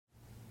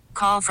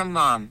Call from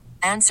mom.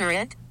 Answer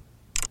it.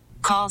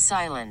 Call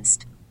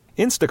silenced.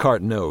 Instacart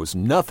knows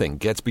nothing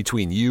gets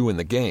between you and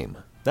the game.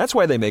 That's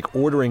why they make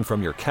ordering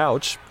from your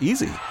couch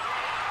easy.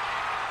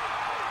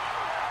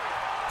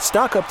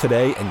 Stock up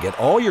today and get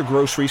all your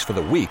groceries for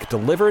the week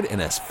delivered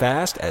in as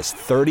fast as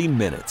 30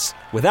 minutes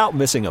without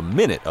missing a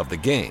minute of the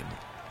game.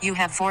 You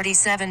have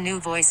 47 new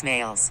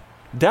voicemails.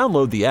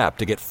 Download the app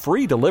to get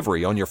free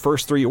delivery on your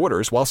first 3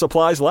 orders while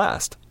supplies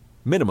last.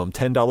 Minimum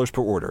 $10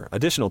 per order.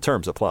 Additional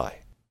terms apply.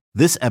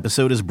 This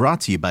episode is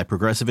brought to you by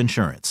Progressive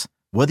Insurance.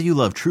 Whether you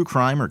love true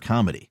crime or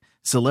comedy,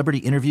 celebrity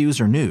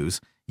interviews or news,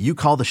 you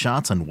call the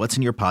shots on what's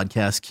in your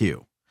podcast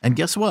queue. And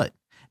guess what?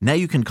 Now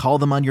you can call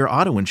them on your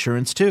auto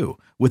insurance too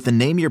with the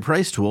Name Your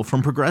Price tool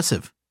from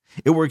Progressive.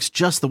 It works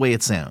just the way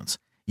it sounds.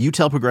 You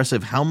tell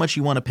Progressive how much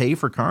you want to pay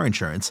for car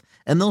insurance,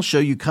 and they'll show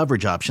you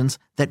coverage options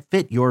that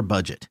fit your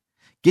budget.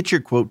 Get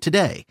your quote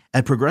today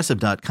at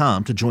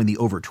Progressive.com to join the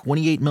over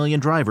 28 million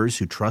drivers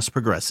who trust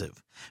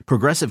Progressive.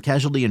 Progressive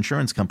Casualty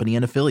Insurance Company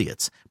and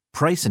Affiliates.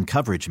 Price and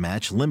coverage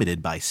match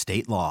limited by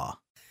state law.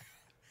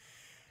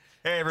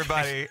 Hey,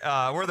 everybody.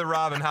 We're the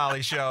Rob and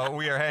Holly Show.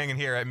 We are hanging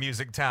here at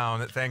Music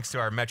Town thanks to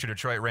our Metro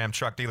Detroit Ram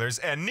truck dealers.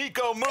 And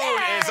Niko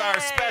Moon is our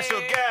special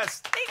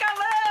guest. Niko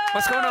Moon!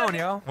 What's going on,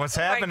 y'all? What's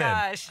happening?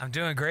 My gosh. I'm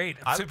doing great.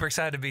 I'm super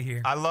excited to be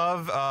here. I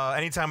love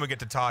anytime we get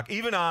to talk.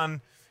 Even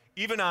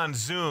on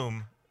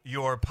Zoom,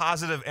 your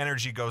positive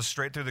energy goes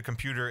straight through the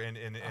computer and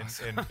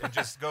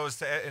just goes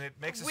to, and it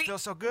makes us feel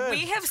so good.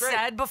 We have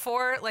said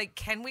before, like,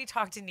 can we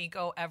talk to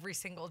Niko every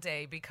single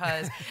day?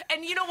 Because,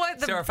 and you know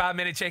what? So our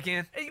 5-minute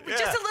check-in?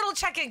 Just a little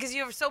check-in because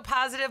you're so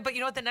positive. But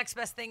you know what the next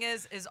best thing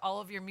is all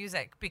of your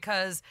music.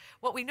 Because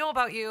what we know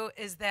about you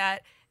is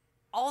that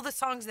all the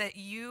songs that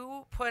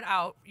you put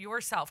out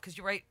yourself, because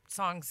you write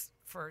songs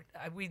for,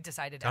 we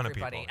decided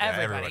everybody.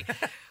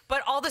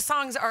 But all the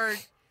songs are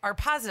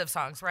positive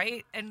songs,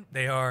 right? And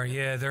they are,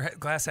 yeah. They're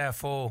glass half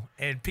full.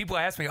 And people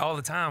ask me all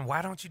the time,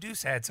 why don't you do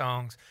sad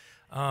songs?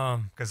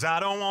 Because I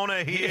don't want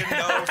to hear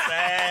no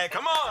sad.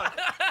 Come on.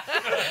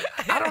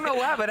 I don't know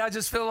why, but I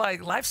just feel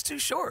like life's too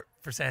short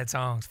for sad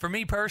songs. For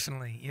me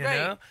personally, you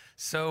know?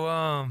 So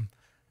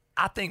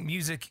I think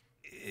music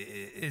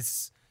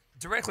is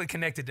directly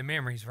connected to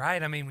memories,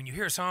 right? I mean, when you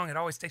hear a song, it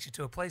always takes you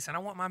to a place. And I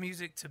want my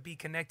music to be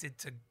connected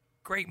to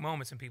great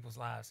moments in people's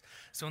lives.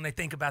 So when they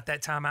think about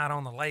that time out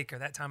on the lake or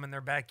that time in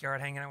their backyard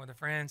hanging out with their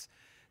friends,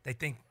 they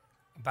think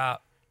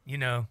about,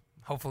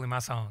 hopefully my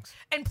songs.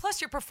 And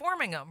plus you're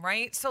performing them,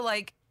 right? So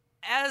like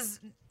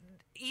as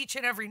each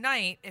and every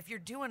night, if you're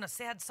doing a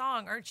sad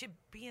song, aren't you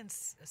being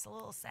a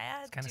little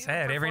sad? It's kind of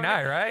sad every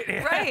night, right?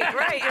 Yeah.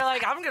 Right. You're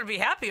like, I'm going to be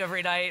happy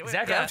every night.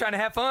 Exactly. Yeah. I'm trying to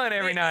have fun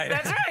every night.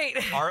 That's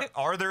right.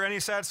 Are there any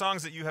sad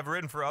songs that you have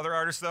written for other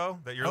artists, though,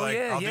 that you're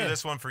I'll do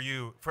this one for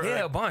you?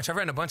 A bunch. I've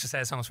written a bunch of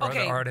sad songs for other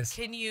artists.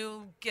 Can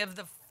you give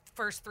the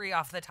first 3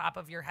 off the top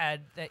of your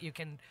head that you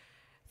can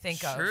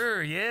think of?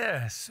 Sure,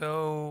 yeah.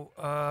 So,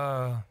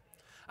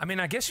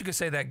 I guess you could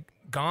say that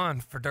Gone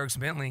for Dierks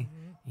Bentley,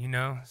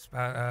 it's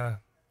about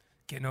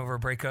getting over a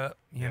breakup,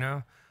 you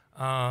know.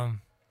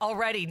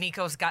 Already,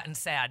 Niko's gotten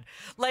sad.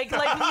 Like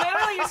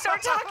literally, you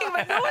start talking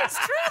about. No, it's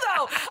true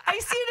though. I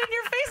see it in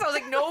your face. I was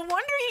like, no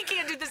wonder he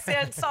can't do the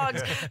sad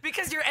songs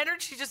because your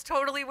energy just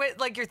totally went.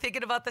 Like you're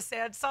thinking about the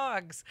sad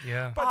songs.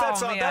 Yeah, but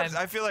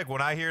I feel like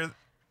when I hear.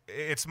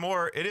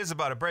 It is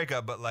about a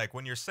breakup, but like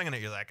when you're singing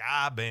it, you're like,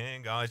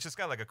 bang, gone. It's just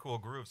got like a cool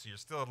groove, so you're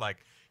still like,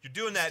 you're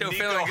doing that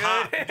Niko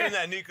hop. You're doing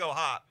that Niko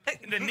hop.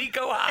 The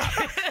Niko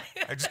hop.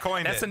 I just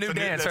coined That's it. A new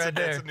dance right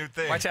there. That's a new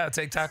thing. Watch out,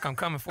 TikTok, I'm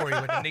coming for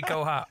you with the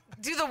Niko hop.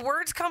 Do the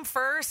words come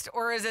first,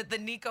 or is it the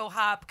Niko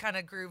hop kind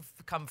of groove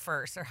come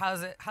first, or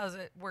how's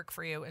it work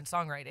for you in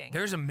songwriting?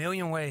 There's a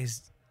million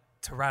ways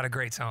to write a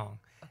great song,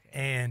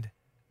 and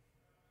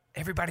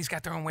everybody's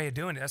got their own way of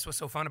doing it. That's what's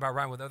so fun about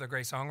writing with other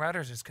great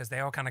songwriters is because they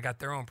all kind of got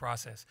their own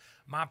process.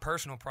 My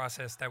personal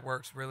process that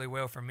works really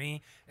well for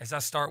me is I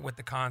start with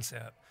the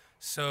concept.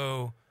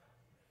 So,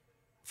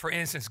 for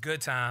instance, Good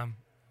Time,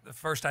 the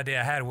first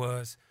idea I had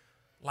was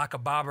like a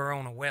bobber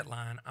on a wet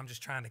line. I'm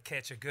just trying to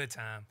catch a good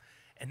time.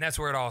 And that's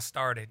where it all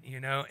started,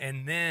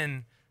 And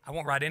then I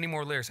won't write any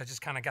more lyrics. I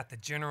just kind of got the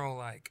general,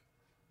 like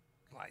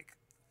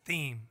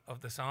theme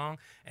of the song.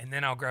 And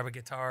then I'll grab a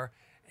guitar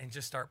and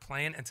just start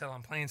playing until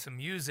I'm playing some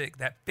music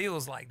that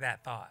feels like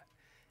that thought.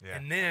 Yeah.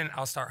 And then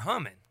I'll start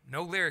humming.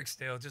 No lyrics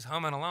still, just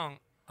humming along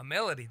a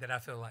melody that I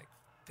feel like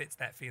fits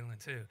that feeling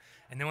too.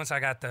 And then once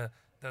I got the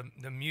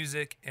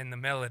music and the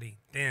melody,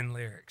 then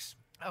lyrics.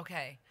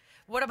 Okay.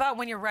 What about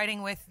when you're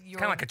writing with your...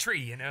 Kind of like a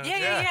tree,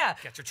 Yeah.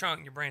 Got your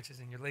trunk, your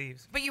branches, and your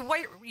leaves. But you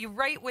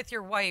write with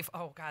your wife.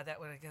 Oh, God, that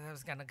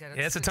was going to get...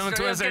 Yeah, it's a tongue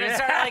twister. It's going to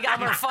start like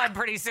Elmer Fudd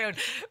pretty soon.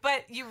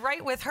 But you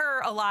write with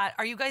her a lot.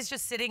 Are you guys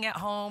just sitting at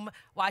home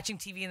watching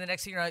TV and the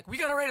next thing you're like, we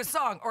got to write a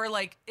song? Or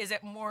like, is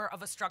it more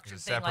of a structured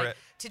thing? Separate? Like,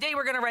 today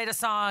we're going to write a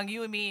song,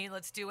 you and me,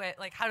 let's do it.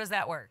 Like, how does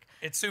that work?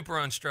 It's super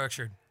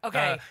unstructured.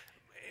 Okay.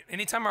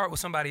 Anytime I write with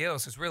somebody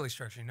else, it's really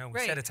structured. We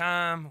set a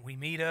time, we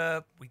meet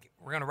up,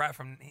 we're going to write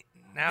from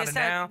now to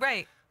now.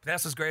 Right. But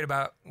that's what's great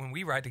about when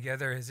we write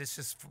together is it's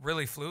just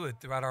really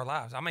fluid throughout our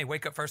lives. I may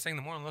wake up first thing in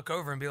the morning, look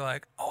over and be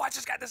like, oh, I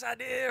just got this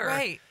idea. Or,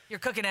 Right. You're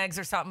cooking eggs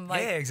or something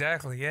like. Yeah,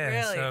 exactly. Yeah.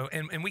 Really? So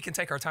and we can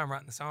take our time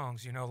writing the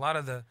songs. You know, a lot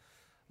of the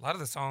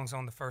songs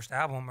on the first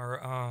album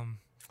are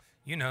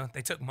you know,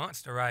 they took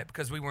months to write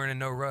because we weren't in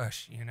no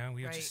rush. You know,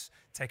 we would just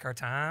take our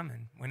time,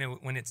 and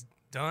when it's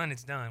done,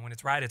 it's done. When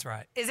it's right, it's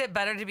right. Is it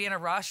better to be in a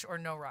rush or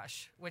no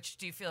rush? Which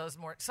do you feel is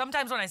more?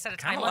 Sometimes when I set a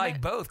time Kind of limit,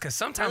 like both, because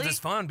sometimes Really? it's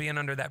fun being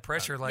under that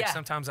pressure. Like Yeah.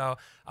 sometimes I'll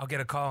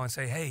get a call and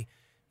say, hey,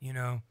 you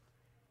know,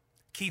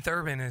 Keith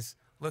Urban is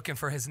looking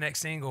for his next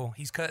single.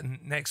 He's cutting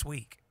next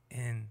week,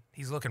 and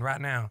he's looking right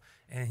now,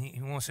 and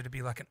he wants it to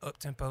be like an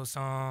up-tempo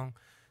song,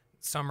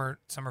 summer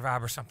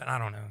vibe or something. I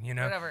don't know, you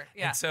know. Whatever,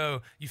 yeah. And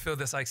so you feel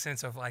this like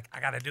sense of like I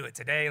got to do it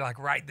today. Like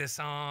write this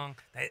song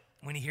that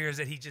when he hears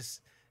it, he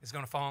just is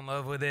gonna fall in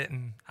love with it,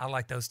 and I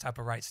like those type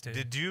of writes too.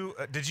 Did you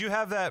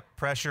have that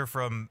pressure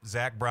from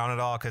Zac Brown at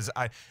all? Because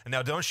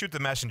now don't shoot the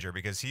messenger,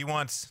 because he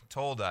once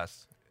told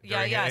us.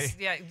 Yeah, yes,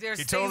 yeah. There's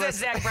he things told that us-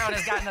 Zac Brown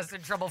has gotten us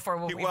in trouble for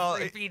when we've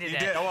repeated he it.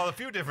 did. Well, a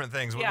few different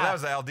things. Well, Yeah. that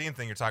was the Aldine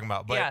thing you're talking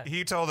about. But Yeah.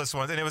 he told us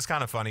once, and it was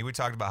kind of funny. We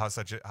talked about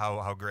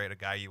how great a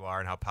guy you are,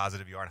 and how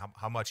positive you are, and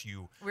how much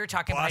you We were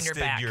talking behind your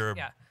busted back. your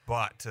Yeah.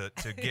 butt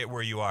to get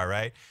where you are,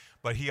 right?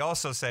 But he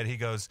also said, he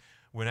goes,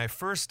 when I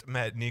first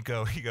met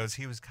Niko, he goes,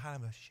 he was kind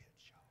of a shit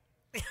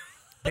show.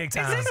 Big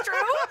time. Is this true?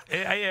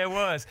 Yeah, it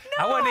was.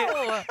 No.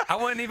 I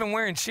wasn't even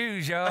wearing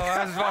shoes, y'all.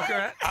 I was walking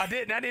around. I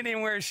didn't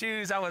even wear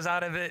shoes. I was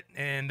out of it,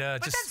 and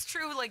But just that's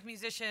true, like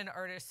musician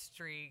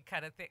artistry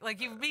kind of thing. Like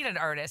you meet an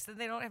artist and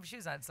they don't have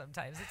shoes on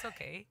sometimes. It's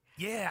okay.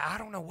 yeah. I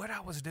don't know what I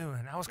was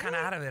doing. I was kind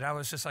of out of it. I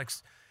was just like,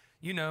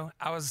 you know,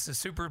 I was a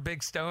super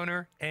big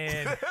stoner,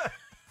 and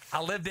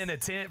I lived in a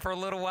tent for a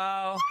little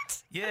while.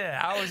 What? Yeah,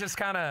 I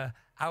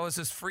was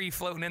just free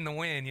floating in the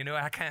wind. You know,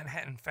 I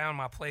hadn't found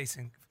my place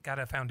and got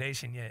a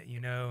foundation yet. You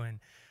know, and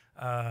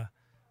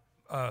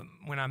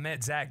when I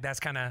met Zac, that's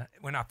kind of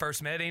when I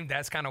first met him.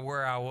 That's kind of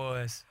where I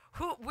was.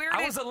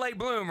 I was a late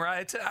bloom,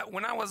 right?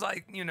 When I was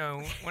like, you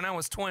know, when I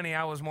was 20,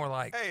 I was more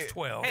like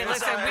 12. Hey,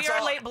 listen, we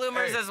are late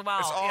bloomers as well.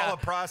 It's all Yeah. a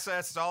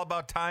process. It's all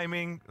about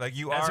timing. Like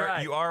you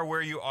are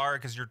where you are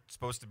because you're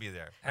supposed to be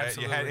there. Right?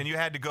 Absolutely. You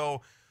had to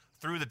go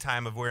through the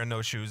time of wearing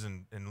no shoes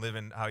and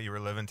living how you were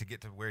living to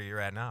get to where you're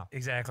at now.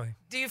 Exactly.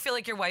 Do you feel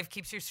like your wife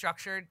keeps you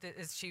structured?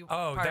 Is she Oh,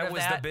 part that of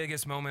was that? the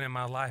biggest moment in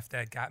my life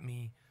that got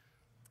me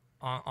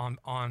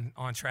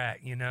on track.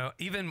 You know,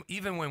 even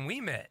when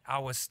we met, I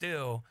was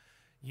still,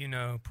 you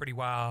know, pretty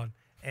wild,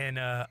 and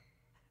I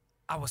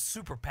was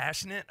super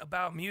passionate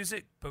about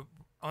music, but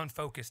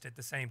unfocused at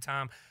the same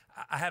time.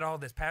 I had all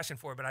this passion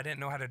for it, but I didn't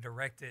know how to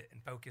direct it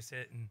and focus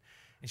it, and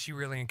she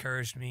really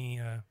encouraged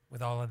me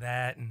with all of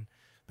that. And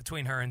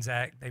between her and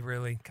Zac, they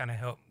really kind of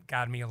helped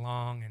guide me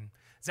along, and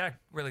Zac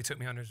really took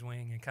me under his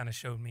wing and kind of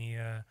showed me,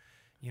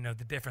 you know,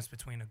 the difference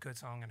between a good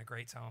song and a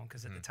great song.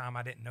 Because at the time,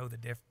 I didn't know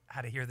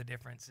how to hear the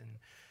difference. And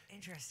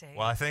Interesting.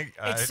 Well, I think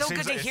it's so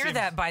good to hear seems-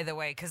 that, by the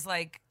way, because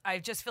like I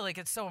just feel like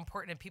it's so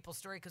important in people's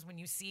story. Because when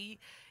you see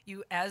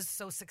you as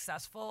so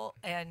successful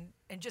and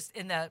just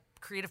in the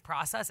creative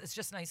process, it's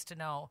just nice to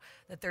know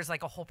that there's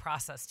like a whole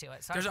process to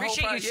it. So There's I a whole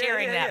appreciate you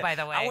sharing that, by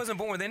the way. I wasn't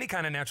born with any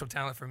kind of natural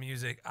talent for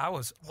music. I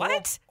was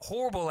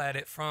horrible at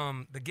it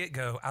from the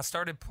get-go. I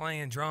started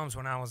playing drums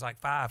when I was like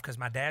 5 because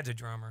my dad's a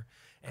drummer.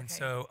 And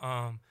so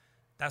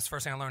that's the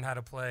first thing I learned how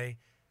to play.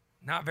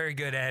 Not very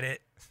good at it.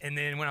 And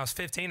then when I was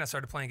 15, I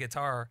started playing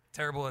guitar.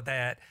 Terrible at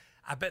that.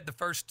 I bet the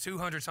first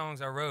 200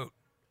 songs I wrote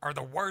are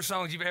the worst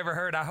songs you've ever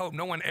heard. I hope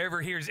no one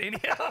ever hears any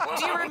of them.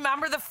 Do you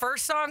remember the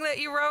first song that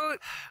you wrote?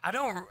 I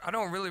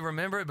don't really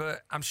remember it,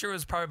 but I'm sure it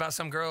was probably about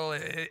some girl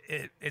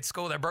at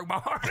school that broke my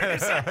heart.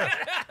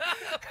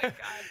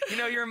 You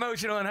know, you're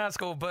emotional in high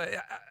school, but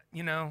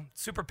you know,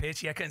 super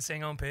pitchy. I couldn't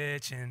sing on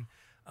pitch, and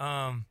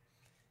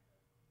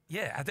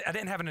yeah, I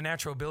didn't have a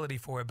natural ability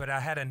for it, but I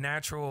had a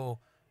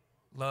natural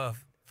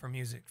love for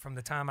music from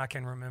the time I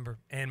can remember.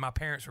 And my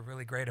parents were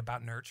really great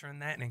about nurturing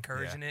that and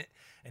encouraging it,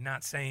 and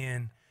not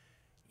saying,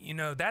 you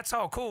know, that's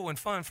all cool and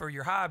fun for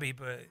your hobby,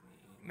 but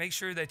make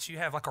sure that you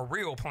have like a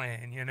real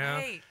plan, you know?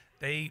 Right.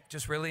 They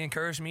just really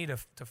encouraged me to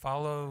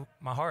follow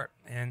my heart,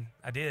 and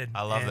I did.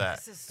 I love And that.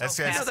 This is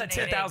so You know that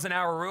fascinating. 10,000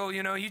 hour rule,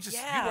 you know, you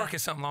Yeah. work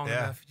at something long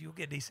Yeah. enough, you'll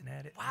get decent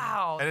at it.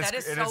 Wow, And that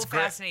is and so it's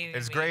great- fascinating.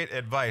 It's to me. great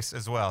advice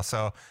as well.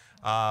 So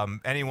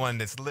anyone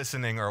that's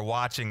listening or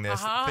watching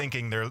this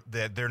thinking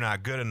they're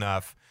not good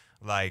enough,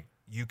 like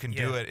you can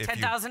do it. If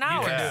 10,000 you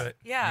hours. can do it.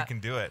 Yeah. You can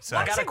do it. So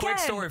I Once got a quick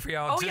again- story for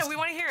y'all. Oh, yeah, we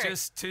wanna hear it.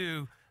 Just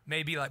to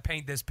maybe like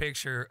paint this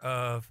picture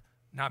of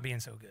not being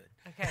so good.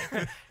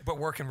 Okay. But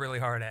working really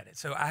hard at it.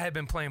 So I had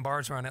been playing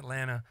bars around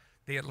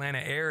the Atlanta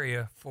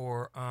area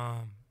for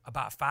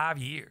about 5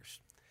 years,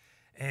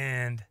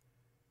 and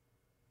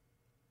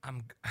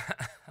I'm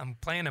I'm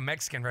playing a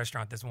Mexican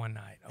restaurant this one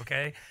night,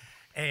 okay?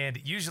 And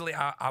usually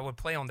I would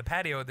play on the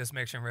patio at this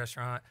Mexican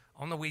restaurant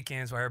on the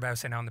weekends while everybody was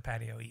sitting out on the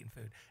patio eating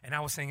food, and I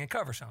was singing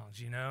cover songs,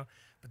 you know?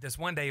 But this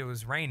one day it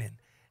was raining,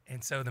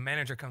 and so the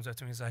manager comes up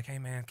to me and is like, hey,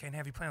 man, can't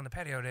have you play on the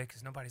patio today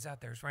because nobody's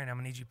out there. It's raining. I'm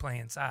going to need you to play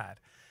inside.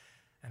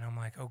 And I'm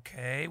like,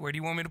 okay, where do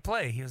you want me to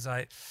play? He was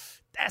like,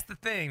 that's the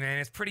thing, man.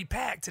 It's pretty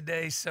packed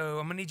today, so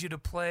I'm going to need you to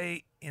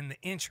play in the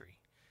entryway.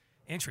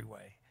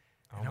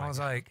 And I was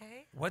like,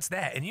 what's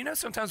that? And you know,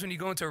 sometimes when you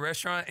go into a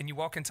restaurant and you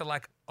walk into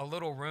like a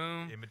little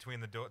room. In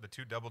between the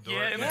two double doors.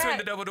 Yeah, in between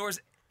the double doors.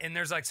 And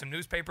there's like some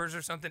newspapers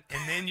or something.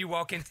 And then you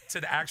walk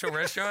into the actual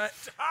restaurant.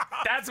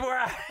 That's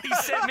where he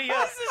set me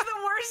up. This is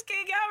the worst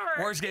gig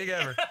ever. Worst gig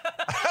ever.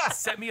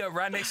 Set me up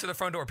right next to the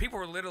front door. People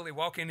were literally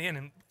walking in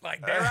and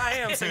like, there I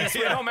am singing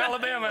Sweet Home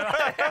Alabama.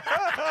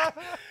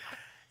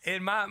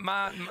 And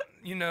my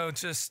you know,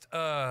 just,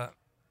 I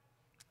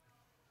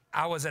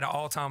was at an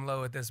all-time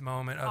low at this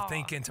moment of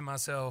thinking to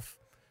myself,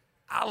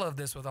 I love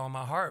this with all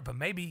my heart, but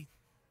maybe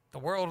the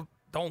world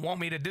don't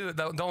want me to do it,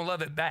 don't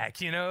love it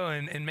back, you know?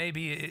 And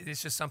maybe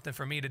it's just something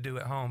for me to do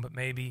at home, but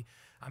maybe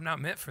I'm not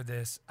meant for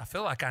this. I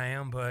feel like I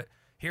am, but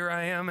here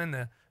I am in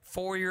the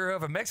foyer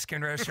of a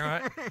Mexican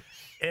restaurant.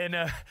 And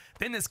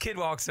then this kid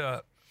walks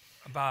up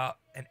about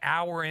an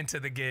hour into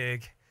the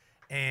gig,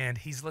 and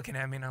he's looking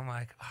at me, and I'm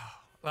like, oh.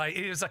 Like,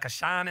 it was like a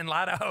shining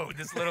light of hope,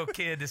 this little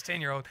kid, this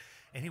 10-year-old.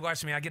 And he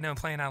watched me. I get done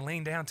playing. I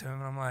lean down to him,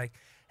 and I'm like,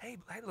 hey,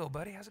 little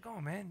buddy, how's it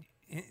going, man?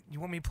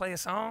 You want me to play a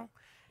song?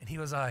 And he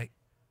was like,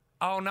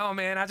 oh, no,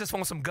 man, I just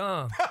want some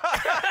gum.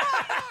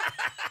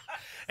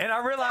 And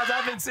I realized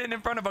I've been sitting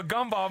in front of a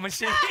gumball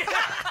machine.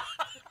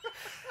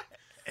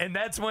 And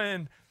that's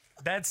when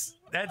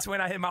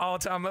I hit my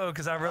all-time low,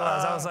 because I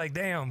realized I was like,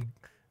 damn,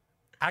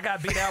 I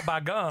got beat out by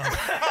gum.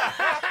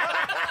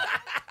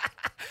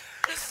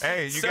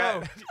 Hey,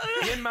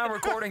 in my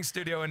recording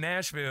studio in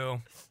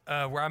Nashville,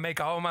 where I make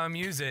all my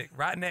music,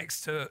 right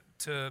next to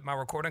my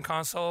recording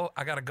console,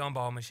 I got a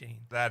gumball machine.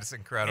 That's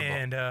incredible.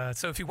 And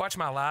so if you watch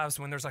my lives,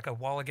 when there's like a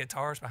wall of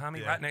guitars behind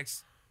me, right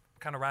next,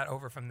 kind of right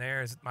over from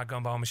there is my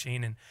gumball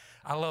machine. And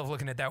I love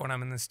looking at that when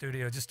I'm in the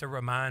studio, just to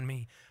remind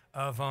me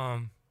of,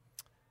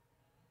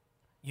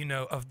 you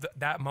know, of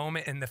that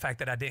moment and the fact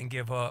that I didn't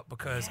give up,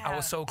 because I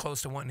was so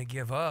close to wanting to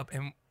give up.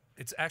 And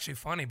it's actually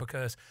funny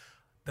because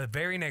the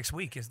very next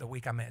week is the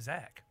week I met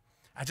Zac.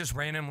 I just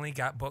randomly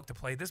got booked to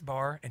play this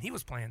bar, and he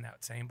was playing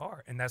that same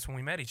bar, and that's when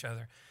we met each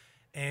other.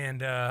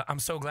 And I'm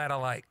so glad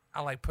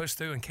I pushed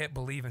through and kept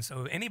believing.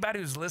 So anybody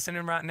who's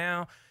listening right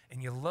now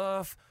and you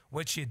love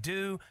what you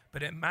do,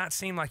 but it might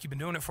seem like you've been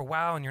doing it for a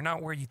while and you're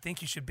not where you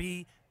think you should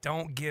be,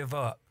 don't give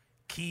up.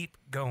 Keep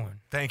going.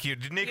 Thank you,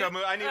 Niko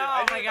Moon.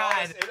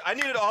 I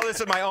needed all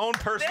this in my own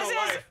personal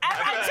life.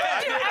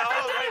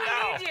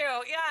 I need you.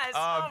 Yes.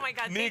 Oh my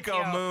God.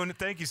 Niko Moon,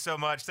 thank you so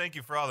much. Thank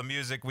you for all the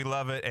music. We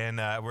love it, and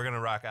we're gonna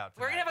rock out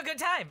tonight. We're gonna have a good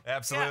time.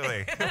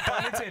 Absolutely. Yeah.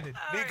 Pun intended.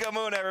 Niko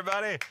Moon,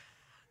 everybody.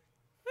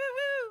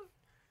 Woo-woo.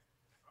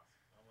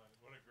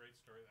 What a great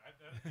story.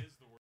 That is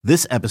the word.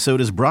 This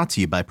episode is brought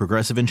to you by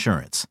Progressive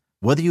Insurance.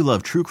 Whether you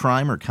love true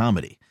crime or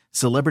comedy,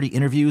 celebrity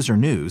interviews or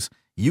news,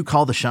 you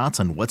call the shots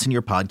on what's in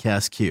your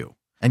podcast queue.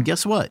 And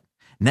guess what?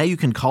 Now you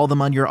can call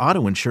them on your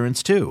auto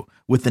insurance too,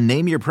 with the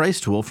Name Your Price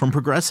tool from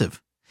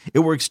Progressive. It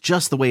works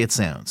just the way it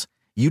sounds.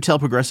 You tell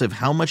Progressive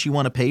how much you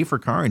want to pay for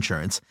car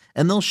insurance,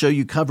 and they'll show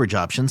you coverage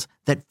options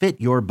that fit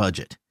your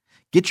budget.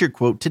 Get your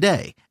quote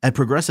today at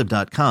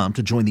Progressive.com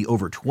to join the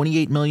over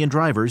 28 million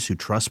drivers who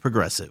trust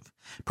Progressive.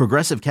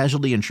 Progressive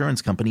Casualty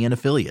Insurance Company and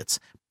Affiliates.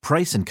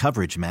 Price and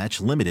coverage match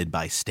limited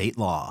by state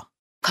law.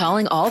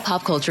 Calling all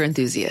pop culture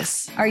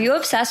enthusiasts. Are you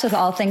obsessed with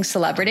all things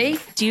celebrity?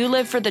 Do you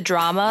live for the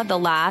drama, the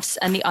laughs,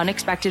 and the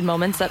unexpected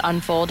moments that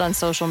unfold on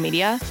social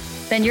media?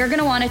 Then you're going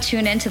to want to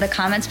tune in to the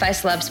Comments by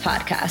Celebs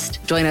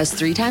podcast. Join us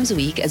 3 times a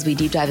week as we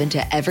deep dive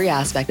into every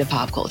aspect of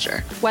pop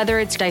culture. Whether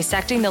it's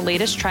dissecting the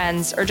latest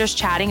trends or just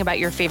chatting about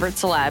your favorite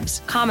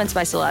celebs, Comments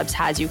by Celebs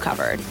has you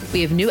covered.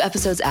 We have new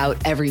episodes out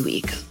every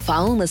week.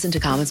 Follow and listen to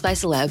Comments by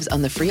Celebs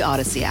on the free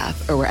Odyssey app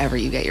or wherever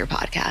you get your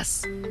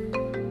podcasts.